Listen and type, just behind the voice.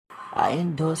I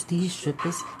endorse these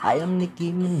strippers. I am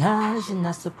Nicki Minaj and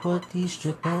I support these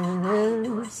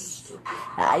strippers.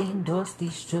 I endorse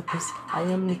these strippers. I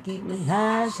am Nicki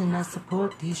Minaj and I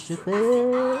support these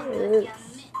strippers.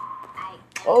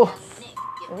 Oh,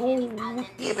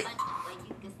 give it.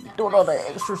 Doing all the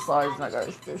exercise and I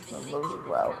got stretch my muscles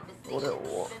out.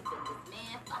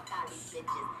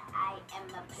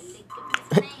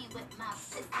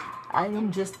 I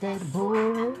am just that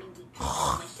boy.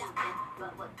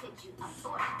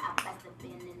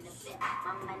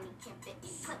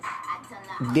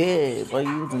 Yeah, why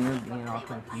you using this being all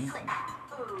confusing?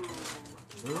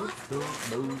 Boo, boo,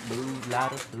 boo, boo,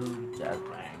 lot of food, just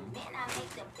bang.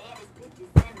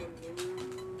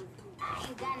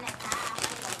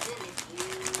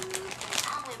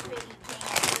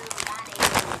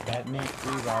 Batman,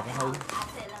 free Robin Hood.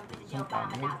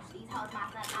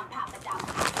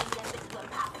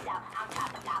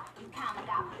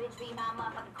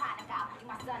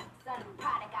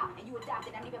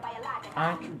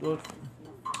 I ain't good.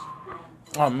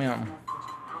 Oh man,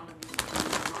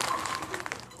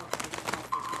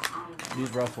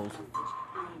 these ruffles.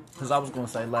 Cause I was gonna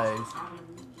say Lay's.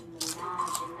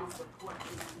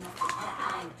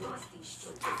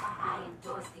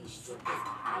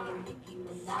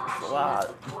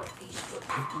 Wow.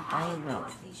 I don't know.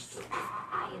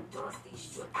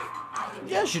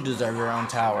 Yes, you deserve your own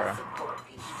tower.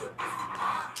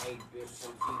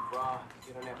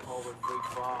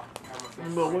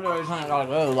 But what are you trying to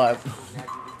go like?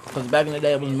 Because back in the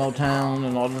day it was Motown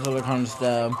and all this other kind of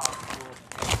stuff.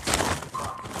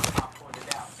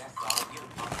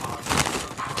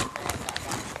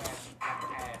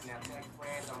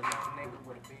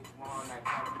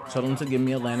 Tell them to give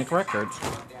me Atlantic Records.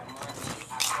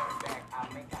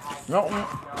 No,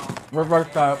 reverse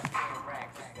that.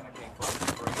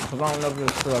 Because I don't know if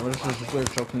it's true, but it's just a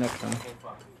spiritual connection.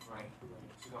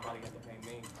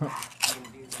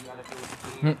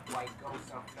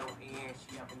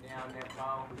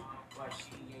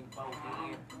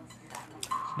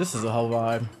 This is a whole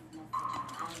vibe.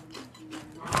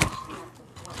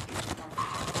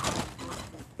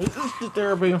 Is this the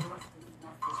therapy?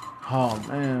 Oh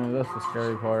man, that's the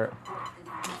scary part.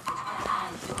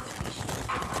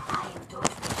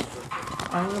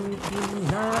 I am Nicki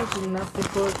Minaj and I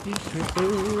support these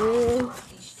strippers.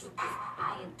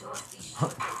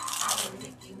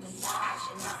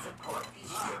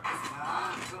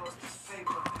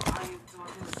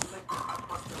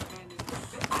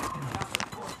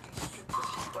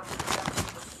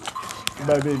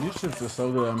 Baby, these shits are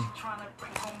so good.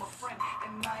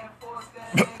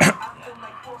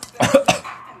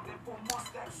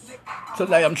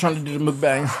 Today I'm trying to do the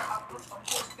mukbang.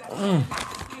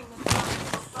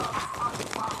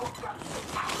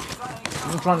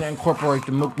 I'm trying to incorporate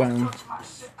the mukbang.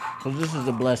 So this is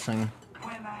a blessing.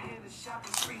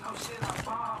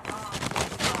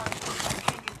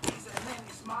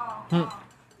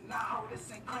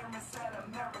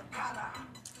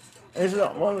 Is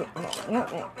it one?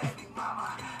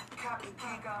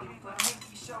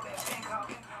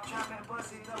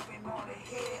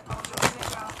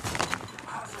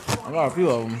 I got a few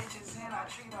of them.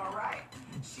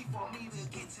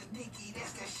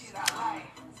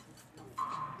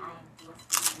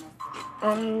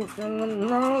 I'm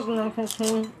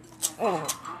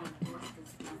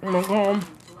gonna go home.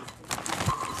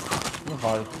 I'm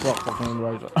sorry, fuck fucking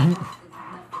right.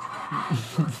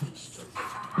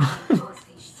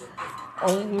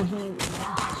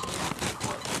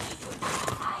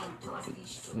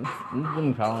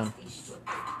 I'm calling.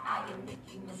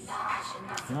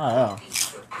 Oh yeah.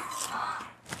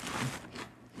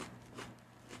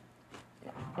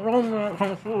 I don't know what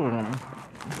kind of food with them.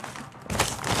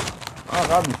 Oh,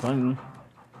 that'd be funny.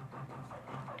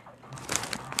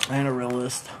 I ain't a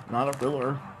realist, not a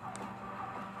filler.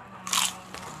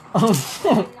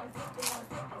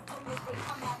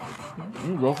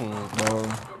 You ruffles, bro.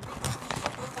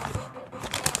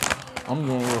 I'm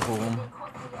gonna ruffle them.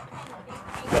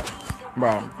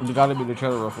 Bro, you gotta be the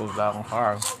cheddar ruffles that on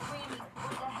fire.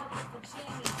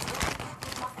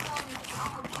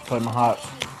 Play my hot.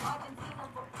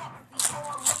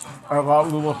 I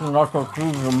got you looking like a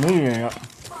food to me in it.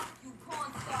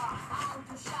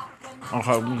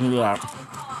 Okay, we can do that.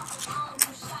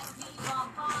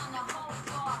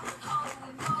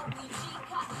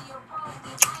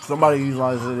 Somebody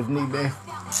utilize it if need be.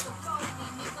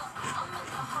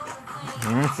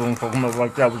 So talking about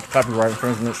like that with copyright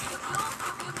infringement.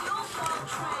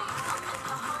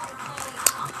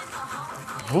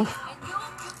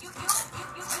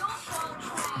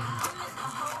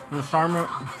 Assignment.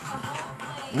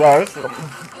 Well,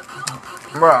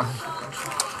 Bruh.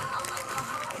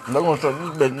 They're gonna shut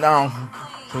this bitch down.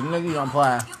 So niggas don't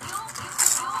play.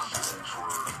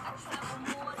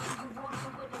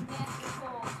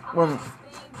 Well,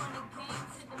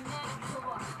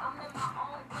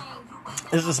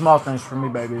 it's the small things for me,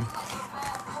 baby.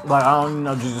 Like, I don't even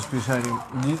know Jesus piece, honey.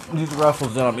 These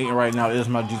ruffles that I'm eating right now is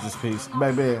my Jesus piece.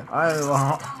 Baby, I ain't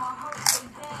even...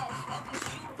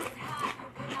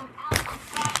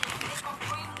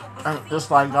 And it's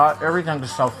like, God, everything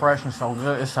is so fresh and so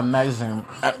good. It's amazing.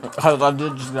 Because I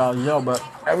did just got yell, but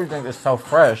everything is so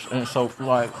fresh and so,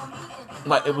 like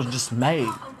it was just made.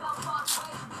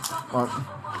 Like,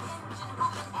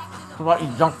 I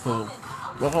eat junk food.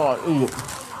 That's all I eat.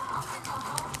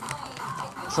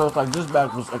 So it's like, this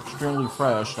bag was extremely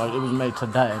fresh. Like, it was made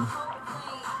today.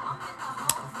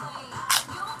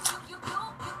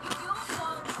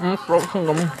 I'm so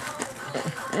hungry.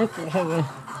 I'm so hungry.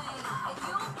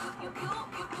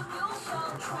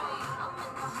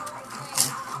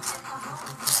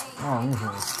 Oh,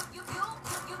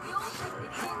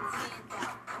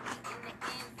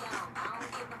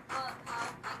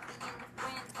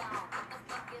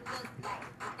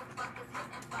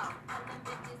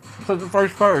 so the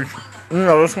first page, you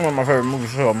know, that's one of my favorite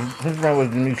movies. His name was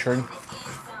Dimitri.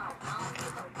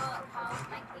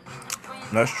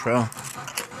 That's true.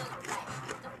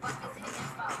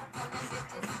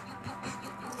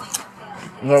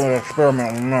 Let me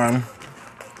experiment with mine.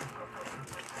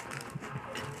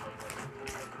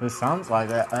 It sounds like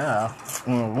that, yeah.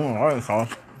 Right, so.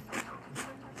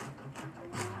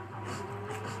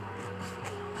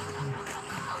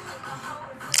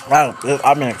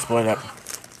 I've been explaining it.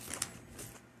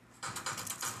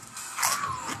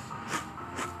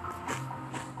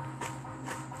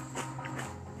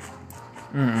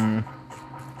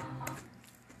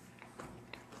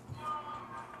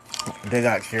 They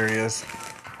got curious.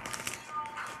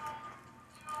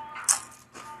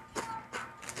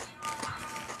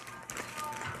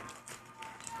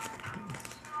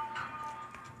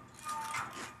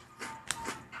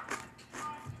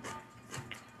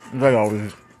 They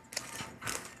always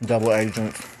double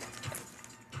agents.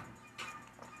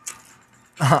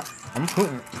 I'm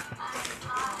shooting.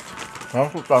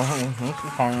 That's what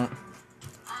I'm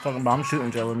talking about. I'm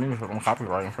shooting jelly news for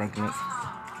copyright infringement.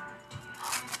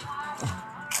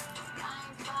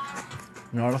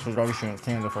 No, this was already shooting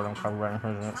Canada for them copyright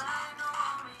infringements.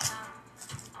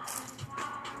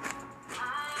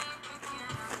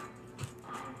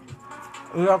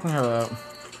 Y'all can hear that.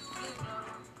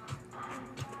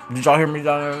 Did y'all hear me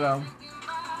down there though?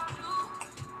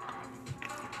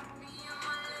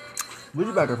 We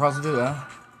just better prostitute, yeah?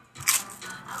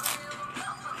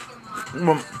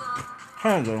 Well,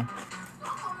 kind of.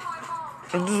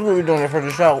 This is what we're doing for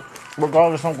the show.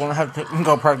 Regardless, I'm going to have to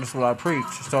go practice what I preach.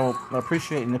 So,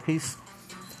 appreciating the peace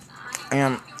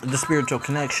and the spiritual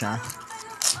connection.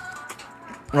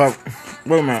 Like,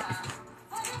 wait a minute.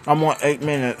 I'm on 8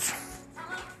 minutes.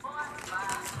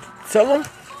 Tell them.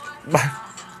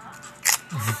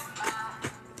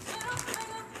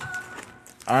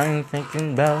 I'm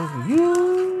thinking about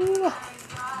you.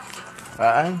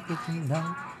 I'm thinking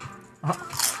about...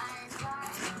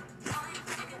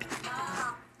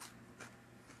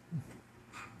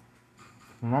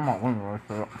 I'm not winning right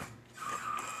there.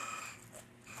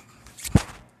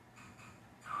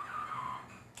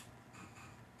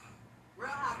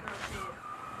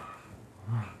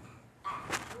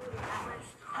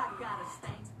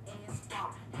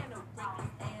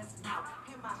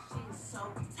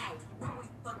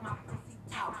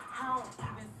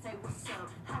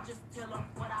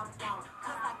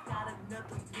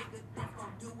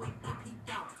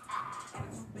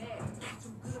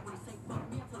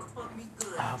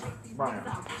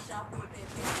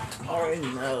 Already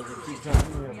know that she's trying to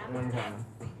do it one time.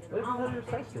 Look at her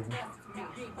face.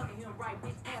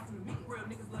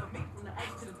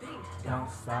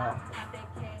 Don't stop.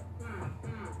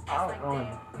 I don't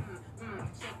know.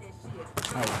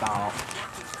 Oh, dog.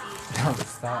 Don't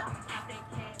stop.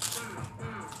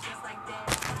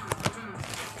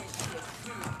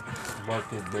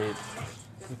 Work it, bitch.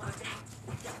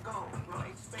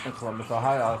 In Columbus,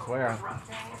 Ohio, I swear.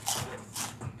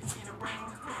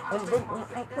 I'm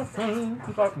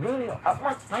really up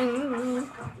my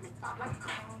thing.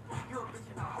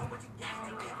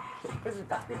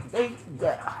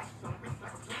 Yeah.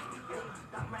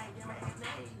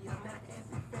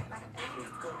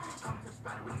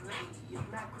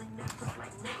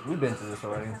 We've been through this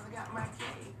already.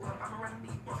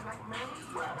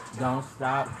 Don't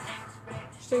stop.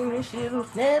 Sing this shit on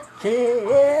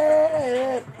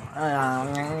Snapchat.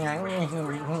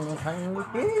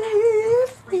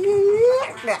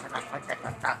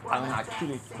 I'm not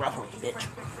too rough, bitch.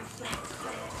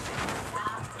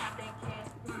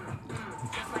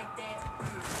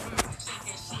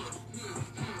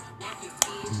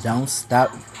 Don't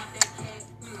stop.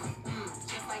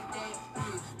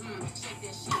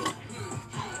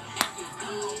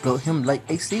 Blow him like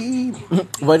AC.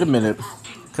 Wait a minute.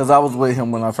 Because I was with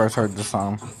him when I first heard the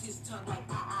song.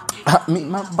 Meet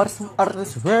my buddies out of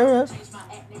this world.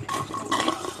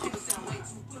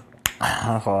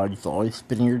 Oh, you're always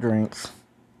spitting your drinks.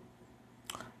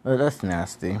 Oh, that's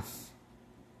nasty.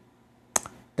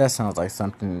 That sounds like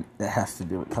something that has to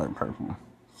do with Color Purple.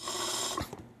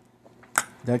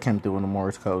 That came through in the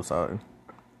Morse code, sorry.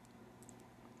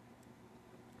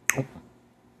 Oh.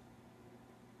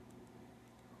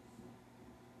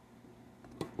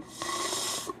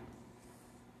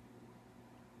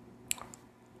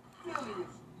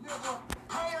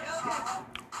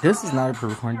 This is not a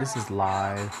pre-recording, this is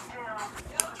live.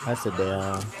 That's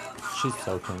Adele. She's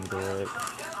so good.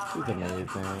 She's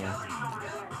amazing.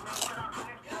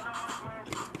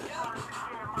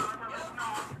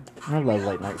 I love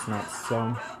late night snacks,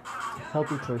 so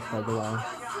healthy choice by the way.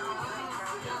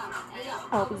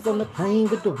 I was on the plane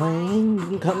with the rain. You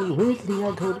can call me Whitley,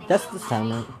 I go to... That's the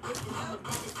sound.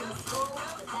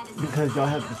 Because y'all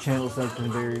have to channel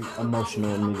something very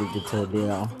emotional in me to get to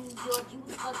Adele.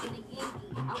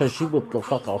 So she whipped the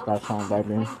fuck off that song,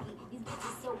 baby.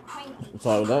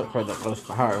 So that credit goes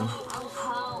to her.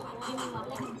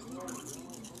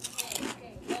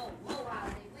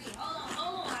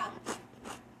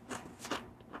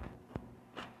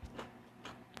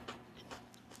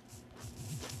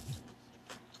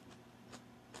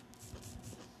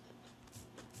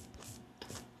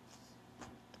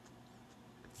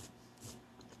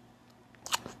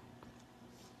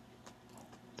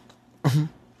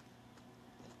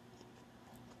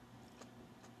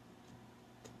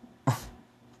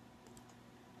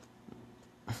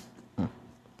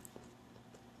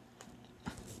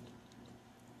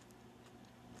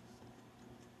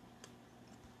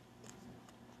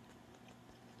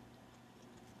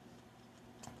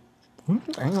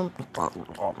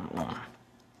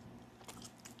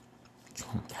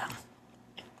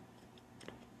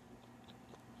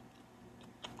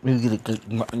 We get a good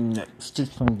next to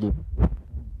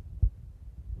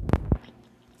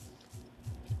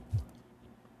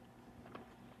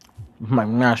my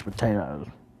mashed potatoes.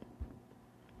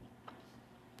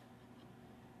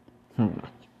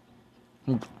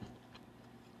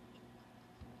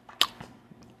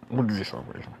 What is this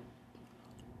celebration?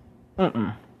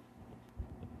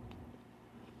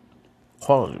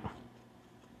 Quality.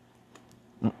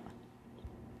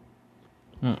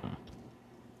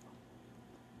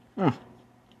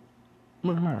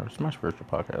 What matter? It's my spiritual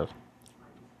podcast.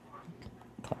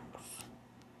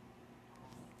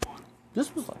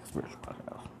 This was like a spiritual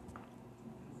podcast.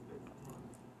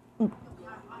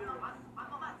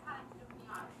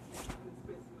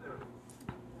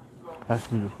 That's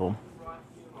beautiful.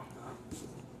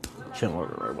 Chill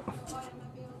order right now.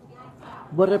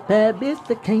 What a bad bitch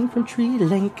that came from Sri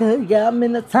Lanka. Yeah, I'm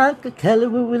in a Tonka, Kelly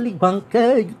with Willy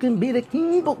Wonka. You can be the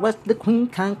king, but watch the queen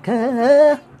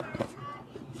conquer.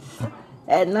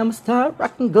 And I'ma start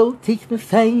rockin' gold teeth and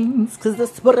fangs, 'cause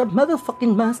that's what a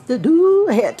motherfucking monster do.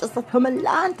 Hair just up from a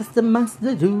line, that's the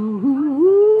monster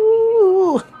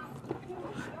do.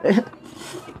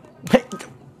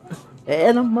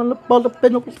 And I'm all up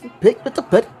in a pick with the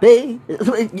putty.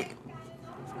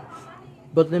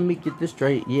 But let me get this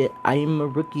straight, yeah, I am a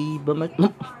rookie, but my...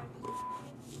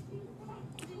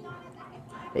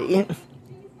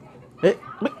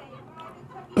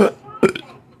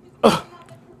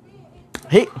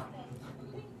 Hey.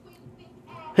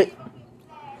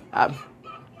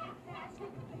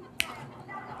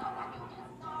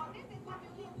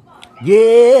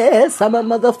 Yes, I'm a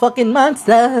motherfucking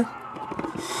monster.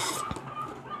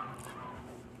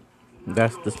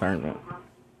 That's discernment.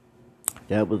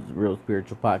 That was a real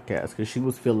spiritual podcast, because she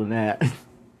was feeling that.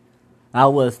 I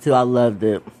was too. I loved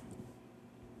it.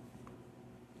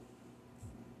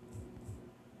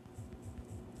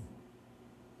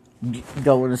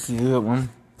 Don't want to see a good one.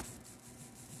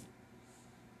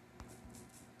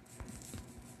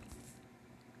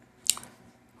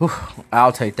 Whew,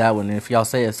 I'll take that one. If y'all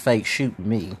say it's fake, shoot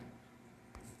me.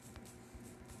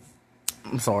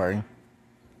 I'm sorry.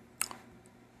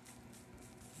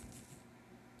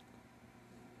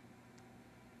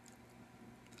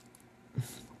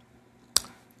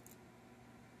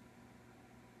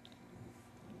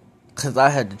 Because I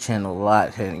had to channel a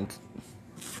lot, heading.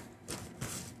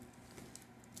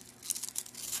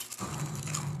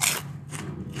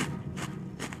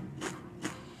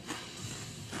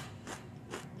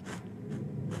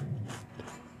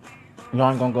 Y'all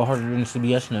ain't gonna go harder than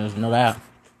CBS News, know that.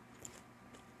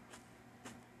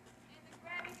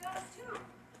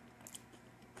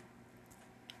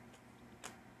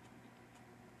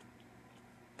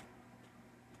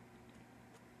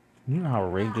 You know how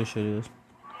rigged this shit is?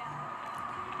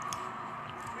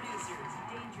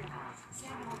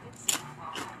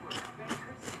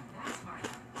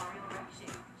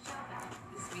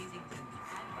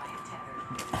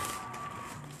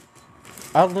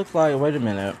 I look like, wait a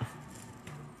minute.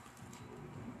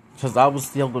 Because I was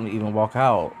still going to even walk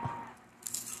out.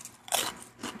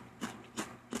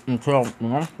 Until the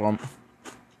next one.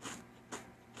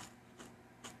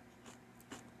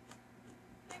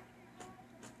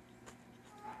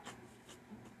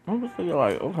 I was thinking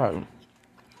like, okay.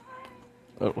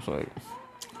 It was like.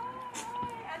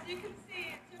 As you can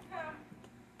see, it took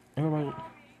everybody.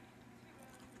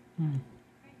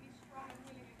 make me strong and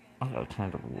willing again. I gotta turn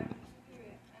the wood. And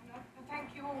I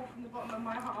thank you all from the bottom of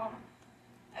my heart.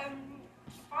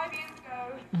 5 years ago,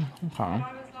 when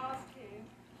I was last here,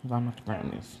 I'm not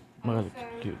pregnant. I also was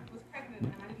pregnant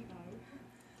and I didn't know.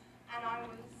 And I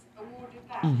was awarded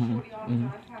that shortly after. I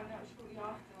found out shortly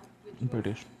after, which was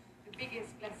British. the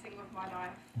biggest blessing of my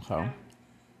life. Okay.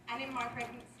 And in my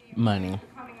pregnancy, Money.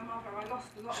 becoming a mother, I lost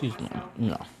a lot She's of myself.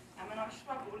 no. And I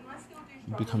struggled, and I still do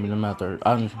struggle. Becoming a mother.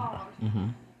 But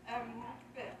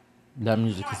That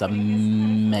music is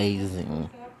amazing.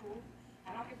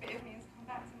 And like a bit of me has come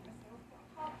back to myself, but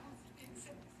I can't possibly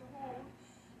accept this award.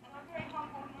 And I'm very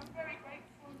humble and I'm very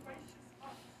grateful and gracious.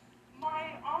 But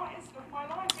my artist of my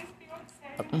life is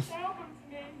Beyonce. This album to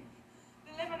me,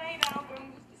 the Lemonade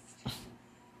album, was just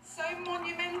so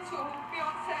monumental.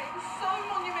 Beyonce was so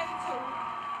monumental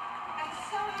and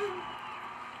so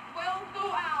well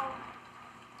thought out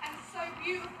and so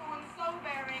beautiful and soul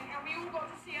bearing. And we all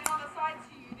got to see another side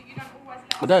to you that you don't always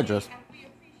let us see. And we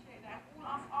appreciate that. All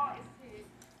us artists here,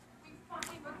 we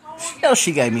fucking adore you. Hell,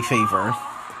 she gave me fever. Our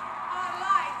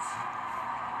light.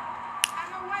 And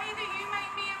the way that you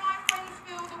make me and my friends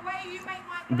feel, the way you make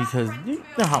my Because friends you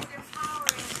feel know how. is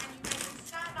empowering, and you make them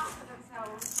stand up for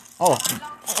themselves. Oh. I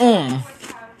love you. I always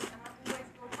have, and I've always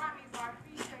got Grammys. I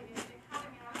appreciate it. The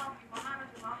Academy, I love you. My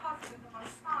manager, my husband, and my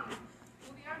son.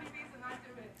 You're the only reason I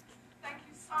do it. Thank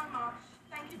you so much.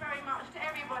 Thank you very much to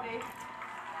everybody.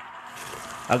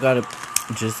 I gotta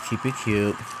just keep it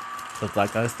cute. But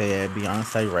like I said,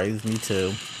 Beyonce raised me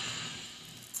too.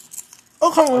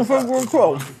 Okay, we're going to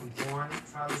go.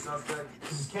 Highly suspect.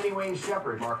 This is Kenny Wayne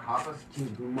Shepherd. Mark Hoppus.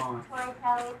 Keith Beaumont. Tori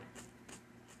Kelly.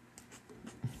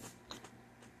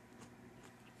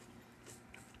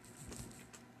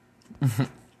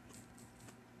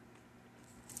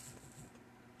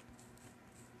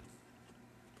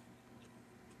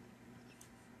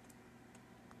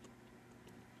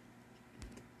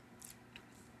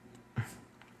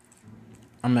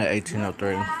 I'm at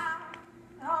 1803.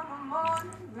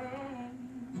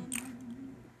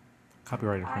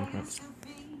 Copyright infringements.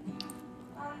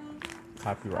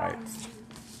 Copyrights.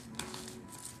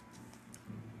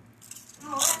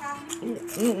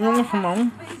 No, come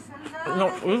on. No,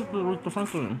 it's the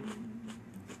first one.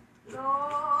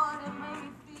 Lord, it made me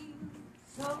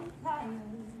feel so tired.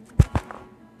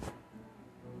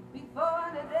 Before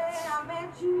the day I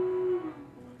met you,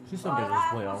 She sung it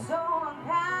as well. so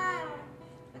unkind,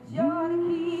 but you're the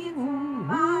key to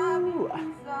my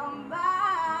peace of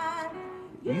mind.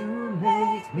 You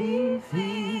make me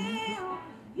feel,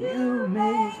 you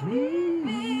make me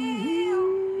feel,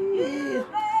 you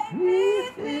make me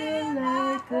feel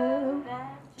like a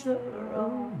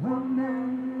natural woman.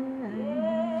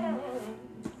 Yeah.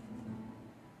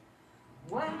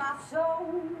 When my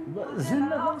soul Was in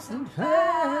lost and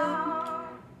found,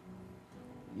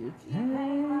 you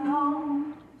came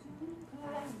along to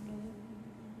claim me.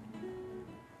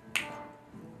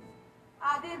 I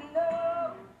didn't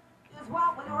know just what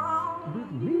was wrong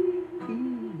with me.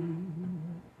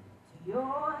 till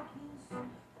your kiss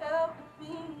helped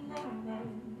me name me.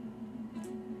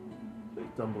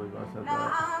 Don't believe I said Now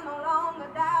that. I'm no longer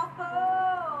doubtful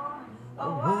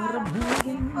of what I'm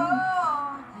looking for.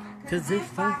 'Cause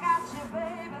if I got you,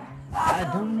 baby, I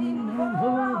don't need no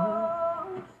more.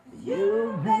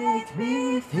 You make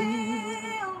me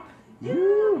feel.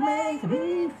 You make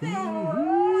me feel.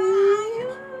 You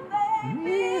make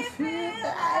me feel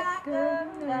like a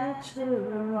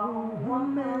natural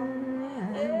woman.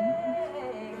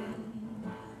 Hey.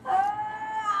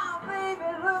 Oh, baby,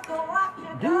 look at what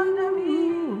you done to me.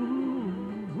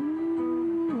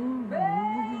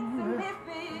 Makes me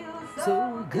feel So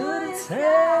good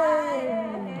inside.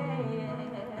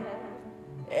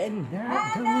 And I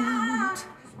don't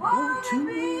want to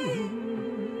be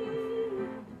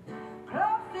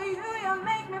close to you,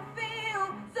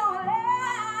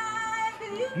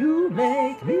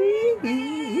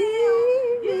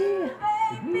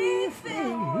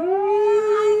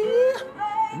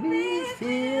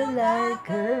 like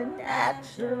a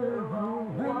natural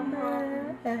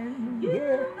woman.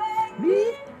 Yeah,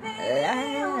 me like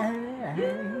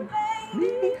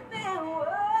me.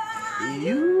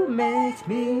 You make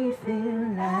me feel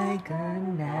like a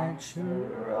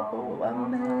natural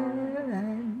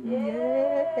woman. Yeah.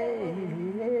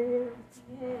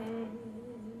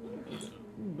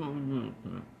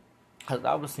 Because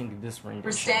I was thinking this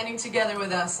rendition. For standing together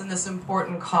with us in this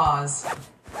important cause.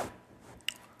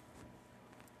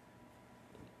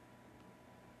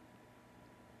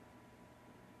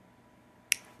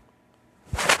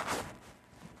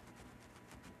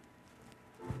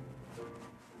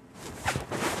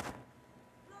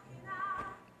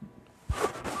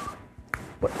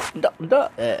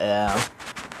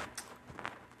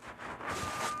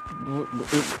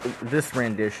 This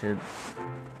rendition.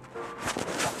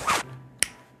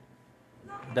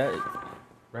 That is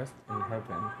rest in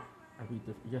heaven. I read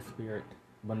your spirit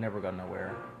will never go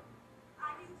nowhere.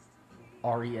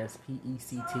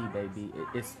 RESPECT, baby.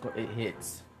 It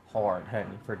hits hard,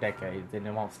 honey, for decades, and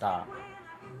it won't stop.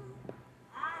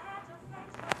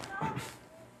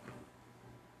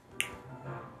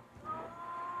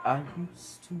 I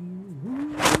used to.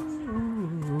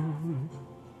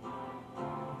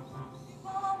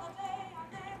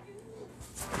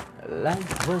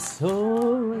 Life was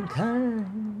so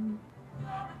unkind.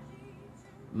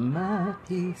 My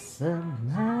peace of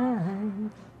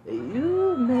mind.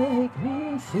 You make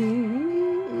me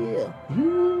feel.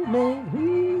 You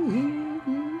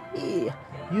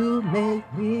make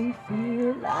me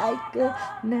feel like a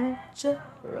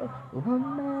natural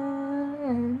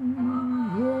woman.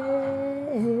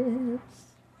 Yes.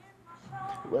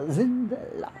 Was in the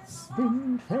lost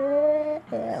and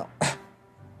found.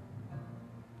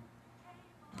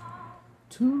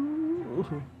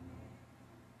 Too.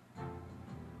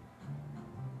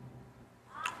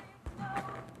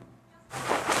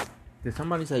 Did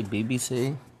somebody say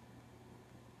BBC?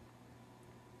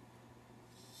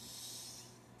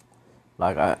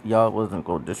 Like, y'all wasn't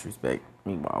gonna disrespect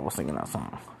me while I was singing that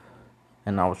song.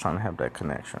 And I was trying to have that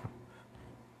connection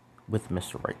with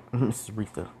Mr.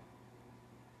 Aretha.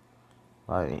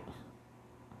 Like,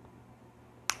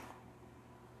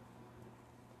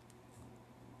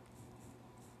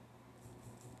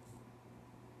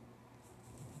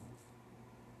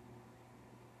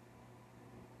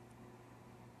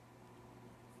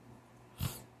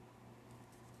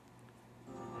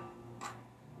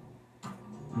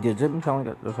 yeah, Jimmy Fallon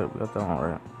got that one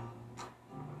right.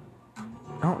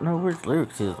 I don't know which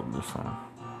lyrics is on this song.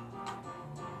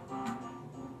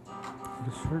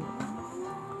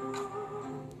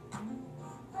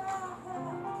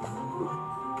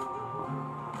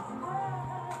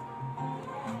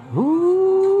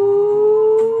 Ooh,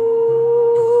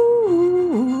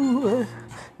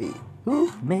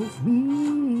 who makes me?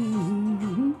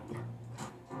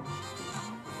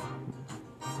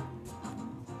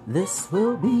 This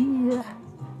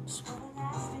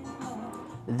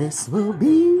will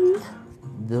be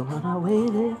the one I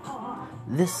waited.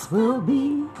 This will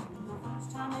be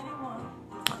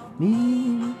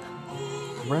me.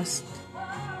 Rest.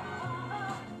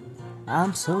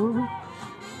 I'm so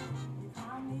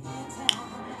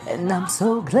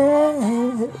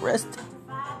glad. Rest.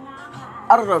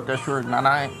 I don't know if that's true or not.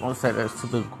 I ain't gonna say that's too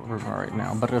big right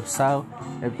now. But if so,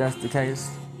 if that's the case,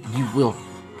 you will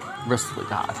rest with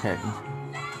God, okay?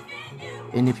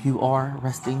 And if you are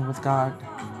resting with God,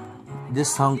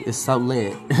 this song is so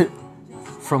lit.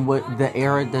 From what the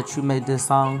era that you made this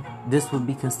song, this would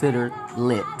be considered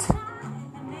lit.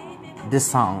 This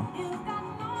song.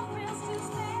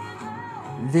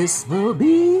 This will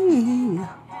be.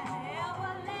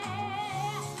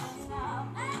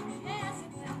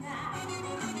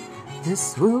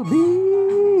 This will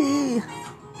be.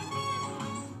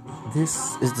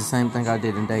 This is the same thing I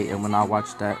did in Dayton when I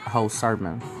watched that whole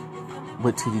sermon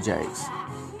with TD Jakes.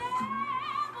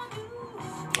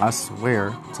 I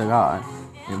swear to God,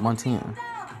 in 110,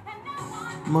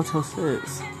 Motel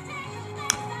 6,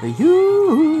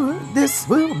 you, this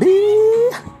will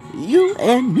be you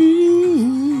and me.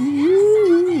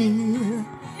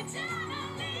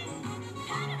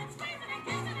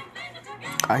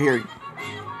 I hear you.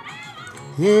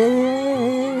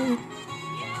 Yeah.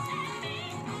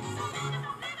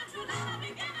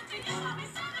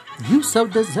 You so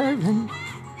deserving.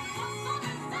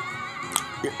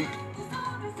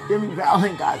 Jimmy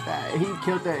Fallon got that. He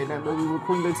killed that in that movie with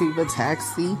Queen Latifah,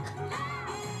 Taxi.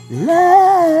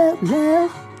 Love,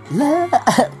 love, love,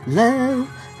 love,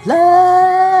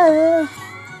 love,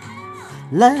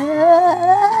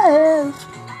 love.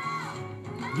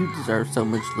 You deserve so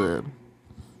much love.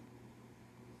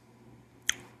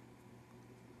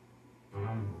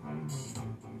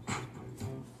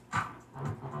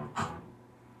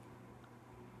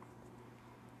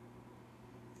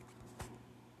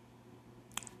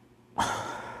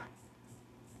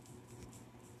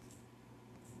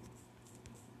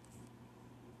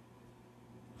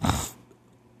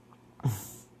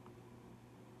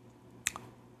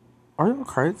 Are you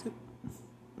crazy?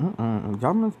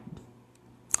 Y'all must...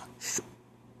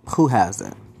 Who has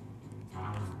it?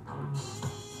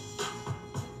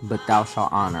 But thou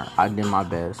shalt honor. I did my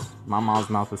best. My mom's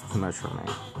mouth is too much for me.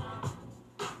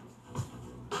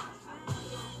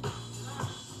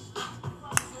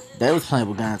 They was playing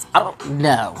with guns. I don't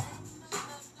know.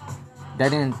 They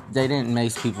didn't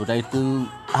mace people. They threw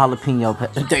jalapeno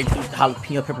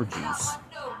pepper juice.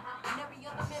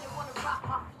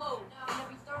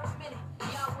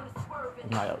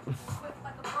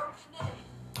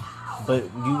 But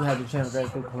you had the chance to go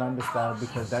through Columbus style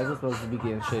because they were supposed to be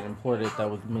getting shit imported that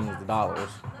was millions of dollars.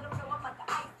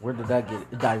 Where did that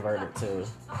get diverted to?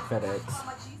 FedEx.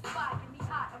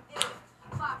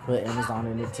 Put Amazon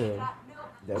in it too.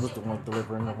 That was the one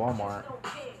delivering to Walmart.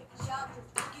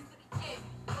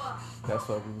 That's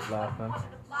what we was laughing.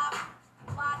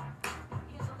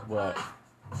 What?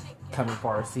 Coming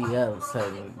for our CEO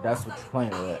saying that's what you're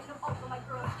playing with.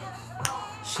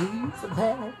 She's a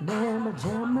bad mama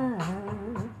jammer.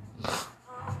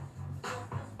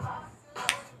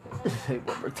 Hey,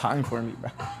 one more time for me, bro.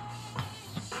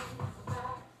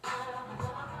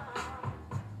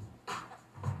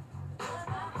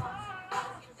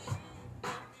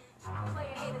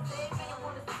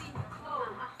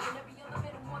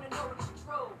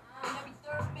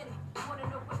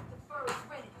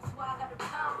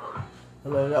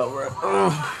 Hello, bro.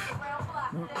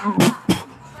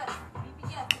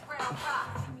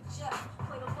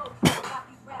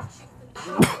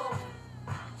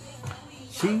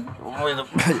 She with a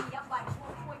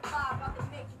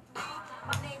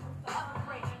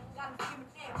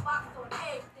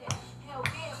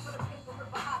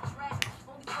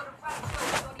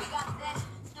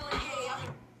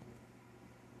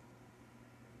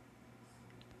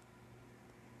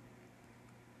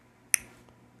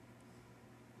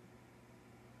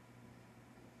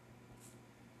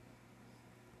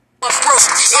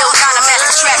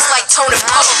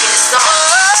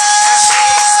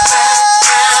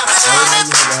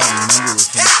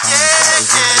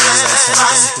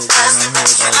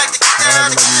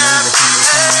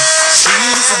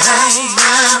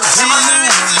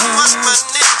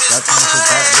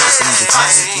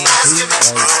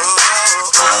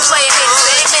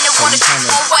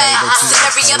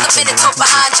every other minute talk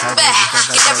behind your back.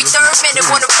 And every third minute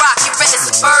wanna rock your red as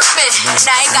a Birdman. And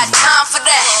I ain't got time for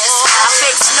that. I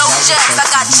face no jacks, I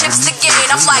got chips to gain.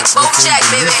 I'm like Bojack,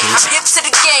 baby. I'm hip to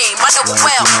the game. I know it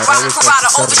well. Rock Prada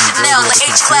over Chanel, the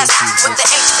H class with the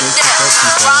H Fidel.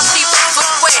 Rhyme deep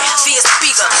footwear via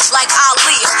speaker like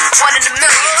Ali. One in a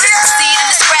million. To succeed in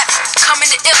this rap, coming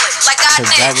to ill it like I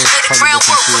did. Lay the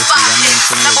groundwork for 5 years.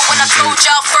 Remember when I told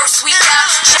y'all first week out,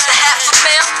 shipped a half a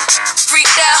mil?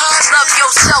 Freaked out, love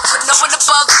yourself, but no one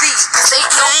above these.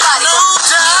 Ain't nobody gonna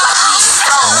be like me.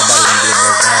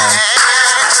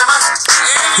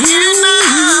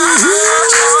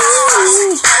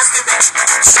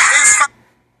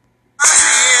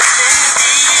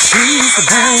 She's a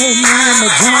bad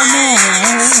mama jammer.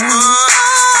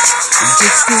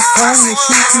 Just as funny as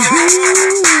she can be.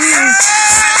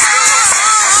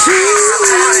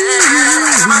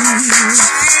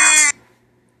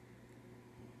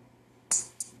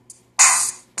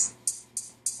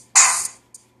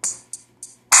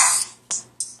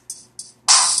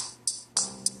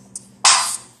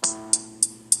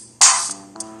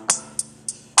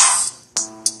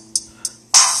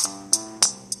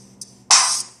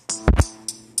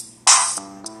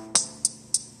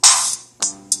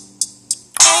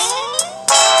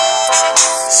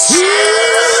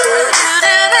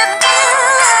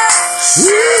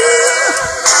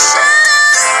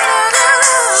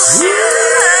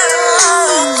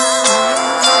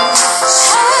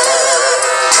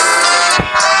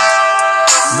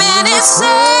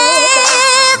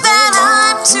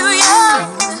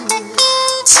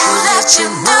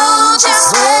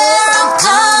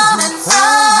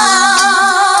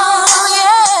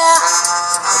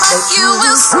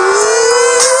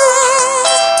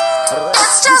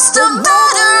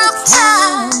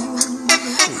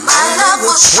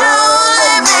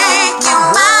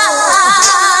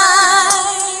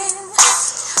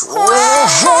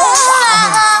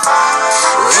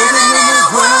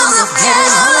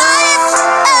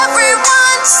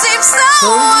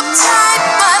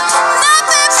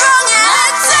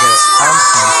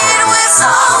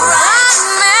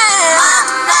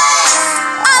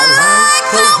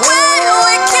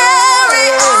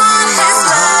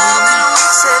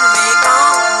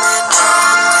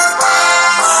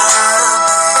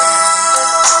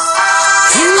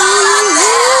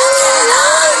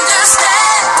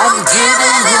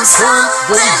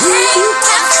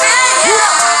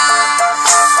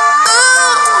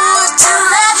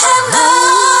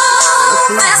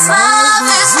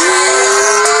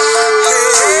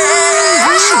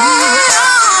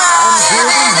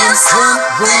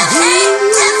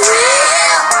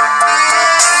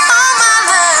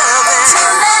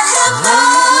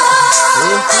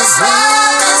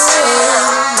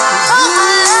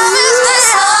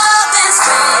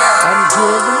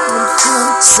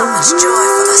 So much joy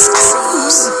for us it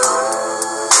seems.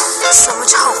 So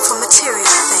much hope for material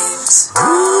things. Are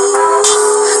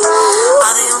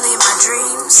they only in my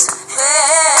dreams?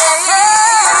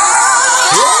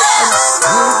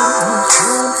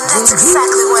 That's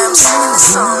exactly why I'm singing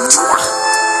this song to you.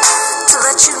 To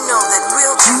let you know that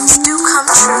real dreams do come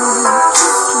true.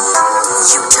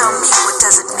 You tell me, what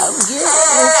does it mean?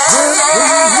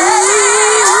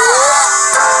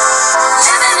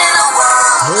 Living in a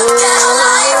world of dead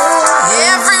life.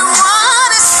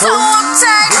 Everyone is so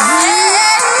uptight.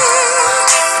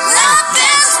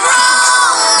 Nothing's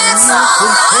wrong, it's all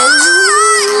alright.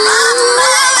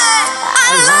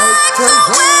 I like the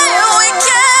way we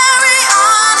carry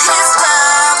on his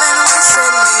love and we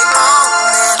send me on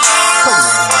and on.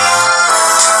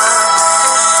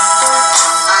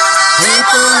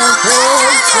 People are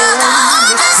patient and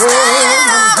understand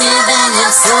I'm giving you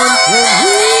something.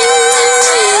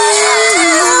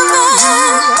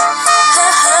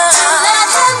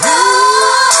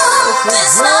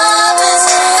 This love is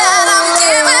that I'm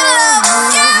giving love,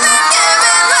 giving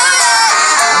love.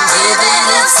 I'm giving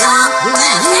you something.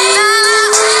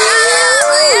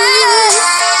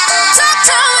 Talk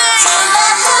to me.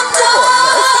 Let them know.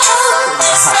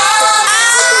 This love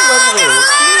is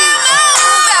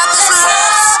got this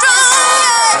love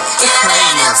strong.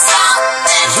 Giving you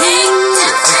something.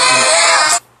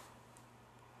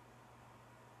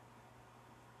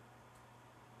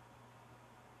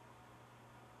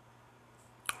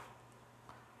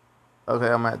 Okay,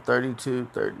 I'm at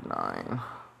 32:39.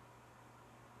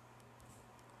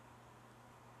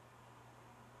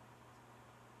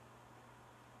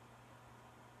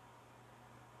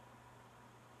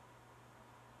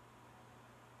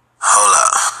 Hold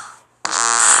up.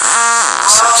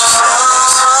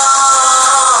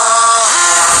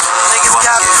 Niggas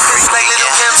got me face like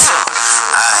little pimps.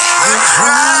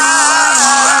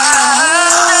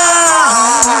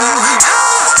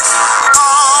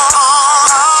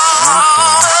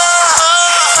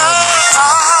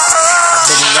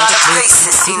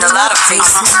 Seen a lot of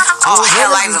faces. Oh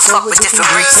hell, I even fuck with different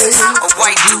races. A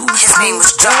white dude, his name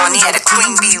was John. He had a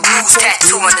Queen Bee Rouge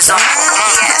tattoo on his arm.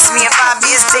 He asked me if I'd be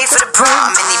his day for the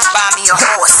prom, and he'd buy me a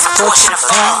horse, Porsche and a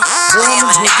farm. Damn,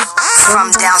 a nigga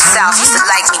from down south used to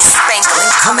like me to spank him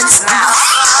and come in his mouth.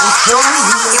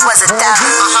 He was a devil.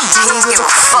 He didn't give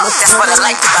a fuck. That's what I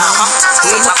liked about him.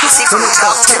 He ate my pussy from the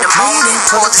up to the morning.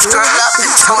 Pulled this girl up and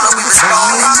told her we was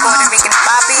rolling. Puerto Rican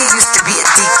Bobby used to be a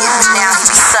deacon, but now he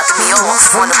be sucking me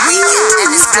off on the weekend. And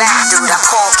this black dude I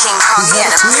call King Kong, he had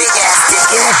a big ass dick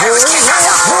and a hurricane.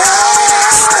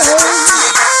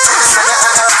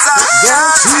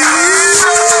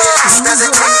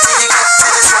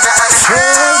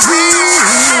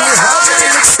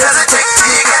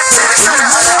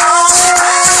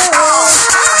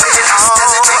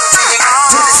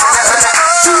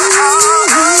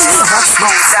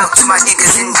 Out to my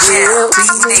niggas in jail,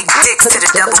 beating they dicks to the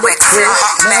double XL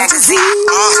magazine.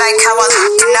 Like how I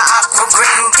look in the aqua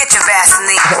green. Get your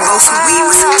Vaseline, roll some weed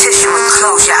with some tissue and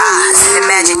close your eyes.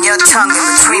 Imagine your tongue in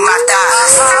between my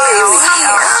thighs.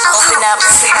 Open up,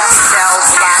 see yourself.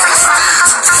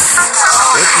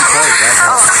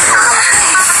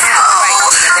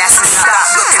 That's the stop.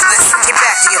 Look and listen. Get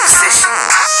back to your position.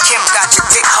 Kim got your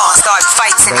dick hard. Start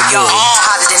fights in the yard.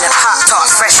 Hotter than a Pop Tart,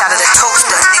 fresh out of the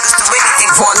toaster. Niggas do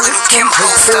anything for a little Kim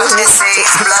poster.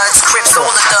 SAs, Bloods, Crips, all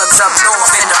the thugs up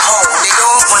north in the hole. They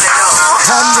all wanna know.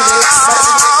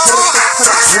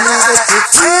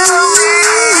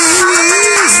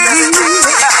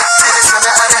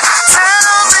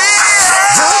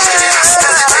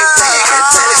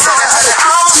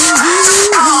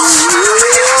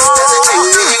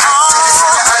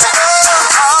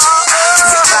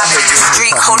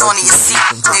 Hold on to your seat,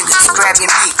 niggas grab your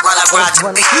meat while I ride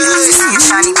your beat. You see a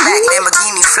shiny black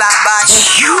Lamborghini fly by,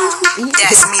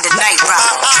 that's me the night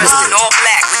ride. Dressed in all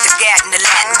black with the gat and the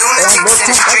Latin lunatics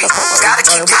in the street. Gotta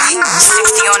keep the heat.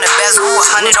 60 on the bezel,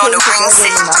 100 on the ring.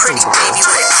 Sitting pretty baby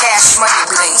with a cash money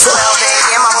bling. 12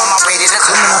 a.m. I'm on my way to the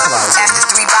club.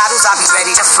 After 3 bottles, I'll be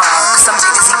ready to funk. Some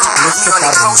niggas even put me on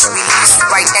their grocery list.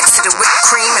 Right next to the whipped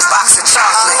cream and box of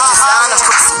chocolate. Designer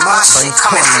pussy, my shit,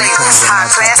 come in flavors.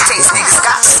 High class taste, niggas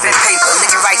got to spend paper.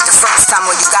 Lick it right the first time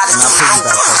when you gotta do it.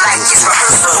 Like it's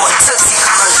rehearsal or a Tootsie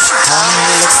commercial.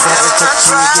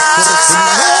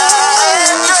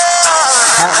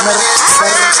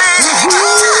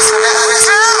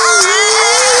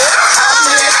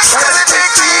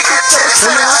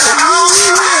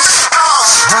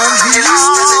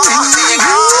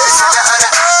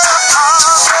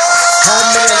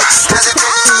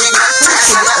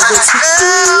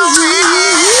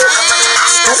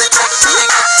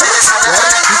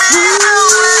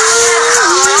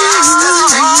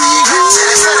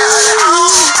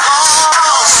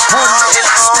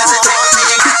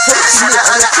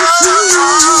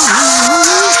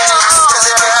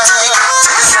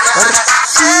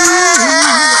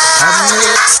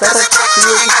 Here's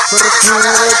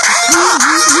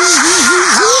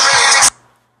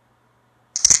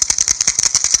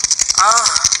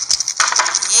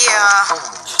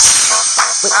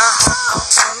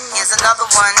another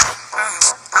one.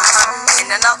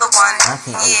 And another one.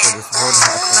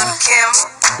 Little Kim,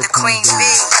 the queen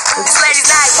bee. This lady's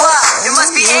like, what? It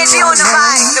must be Angie on the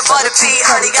mic. The butter bee,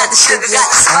 honey, got the sugar, got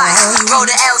the spice. Roll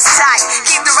the L's tight,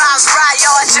 keep the rhymes right,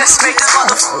 yo. I just made this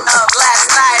motherfucker up last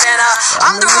night. And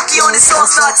I'm the rookie on this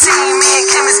all-star team. Me and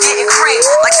Kim is getting cream.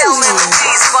 Like Thelma and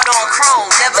Louise, but on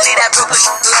chrome. Never leave that Brooklyn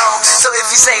alone. So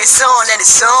if you say it's on, then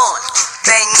it's on.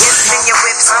 Bang, yes, in your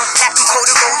whips. Captain Cody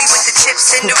Roly with the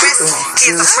chips in the wrist.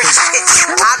 Here's a French pitch.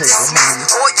 I dismiss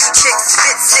all you chicks.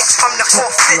 Spit six from the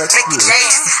 4th, make it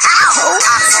dance. Ow!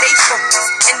 I stay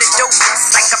focused in the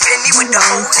dopest. Like a penny with the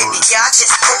hole in it. Y'all just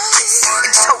hopeless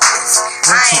and topless.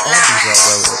 I ain't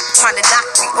lying. Trying to knock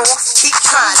me off. Keep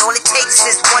trying. All it takes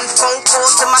is one phone call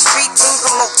to my street team.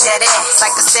 Promote that ass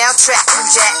like a soundtrack. You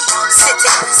jack. Sit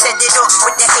it, send it off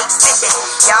with the hate fitted.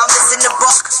 Y'all missing the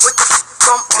buck with the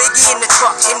bump Biggie in the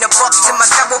truck, in the buck to my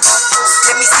double.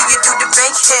 Let me see you do the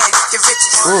bank head, the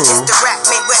richest. It's the rap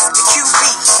made west, the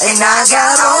QB. And I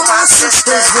got all my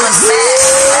sisters with me.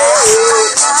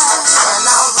 And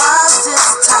I was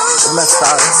just tight. My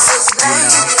stars,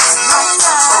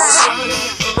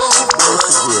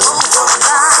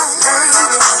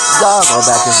 y'all go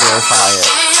back and verify it.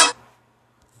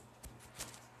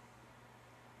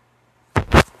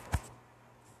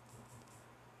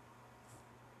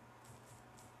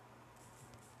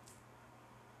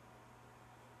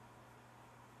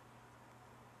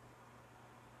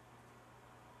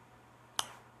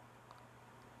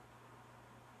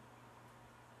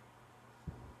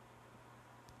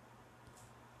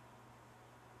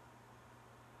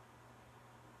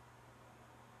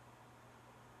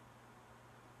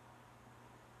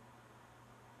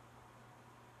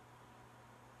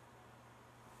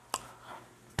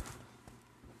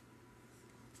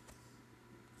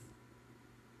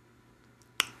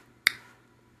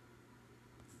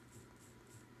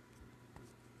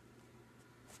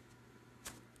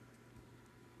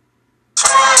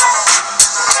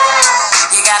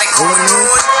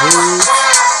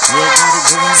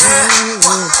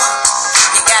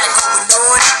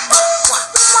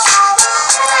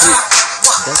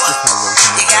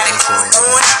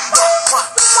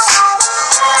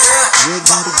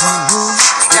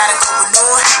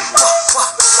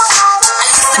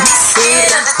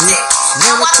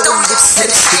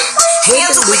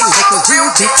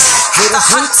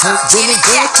 Didn't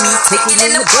get me, take it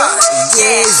in the butt.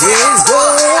 Yes, yes, boy.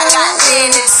 I got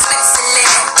land in Switzerland.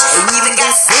 Even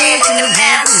got sand in the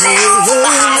Netherlands.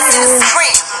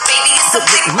 Spring, baby, it's a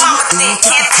big mama thing.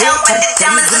 Can't tell by the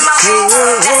diamonds in my ring.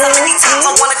 That's how many times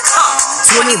I wanna come.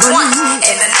 21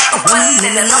 and another one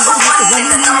and another one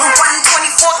and another one.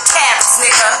 24 carats,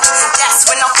 nigga. That's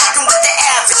when I'm fucking with the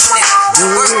average nigga.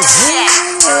 Word to Jack,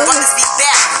 brothers be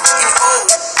back and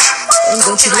old.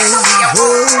 Don't you like the way I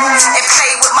roll and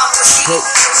play with my pussy?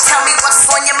 Tell me what's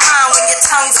on your mind when your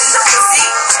tongue's in the pussy.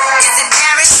 Is it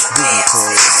marriage?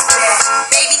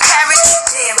 Baby carriage?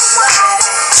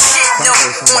 Shit, no,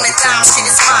 on a dime, shit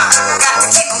is fine. Got to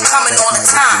keep them coming all the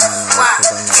time. Why?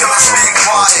 Killers being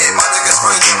quiet, my niggas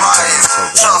bring riot.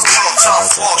 Tough talk, tough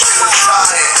walk, shit is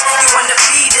tired. You wanna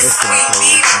be this queen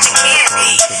bee, but you can't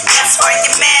be. That's why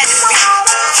you're mad at me.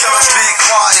 Killers being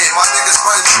quiet, my niggas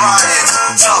bring riot.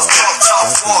 Tough talk,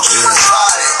 tough walk, shit is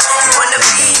tired. You wanna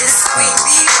be this queen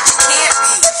bee, but you can't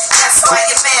be. That's why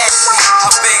you're mad at me.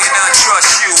 I'm begging to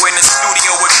trust you in the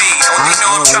studio with me. Only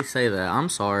know I'm always say that. I'm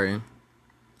sorry.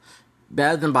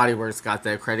 Bath and Body Works got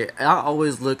that credit. I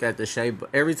always look at the shea, but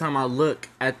every time I look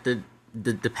at the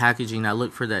packaging, I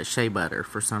look for that shea butter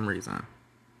for some reason.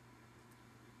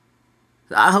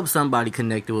 I hope somebody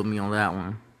connected with me on that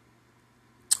one.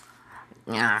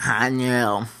 Yeah, I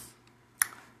know.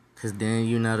 Cause then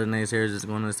you know the naysayers is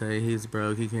gonna say he's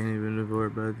broke, he can't even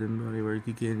afford Bath and Body Works,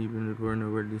 he can't even afford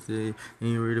nowhere to stay,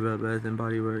 and you're worried about Bath and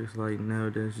Body Works. Like, no,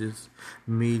 that's just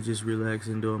me just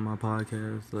relaxing doing my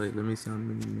podcast. Like, let me see how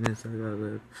many minutes I got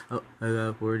left. Oh, I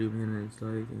got 40 minutes,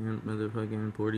 like, and motherfucking 40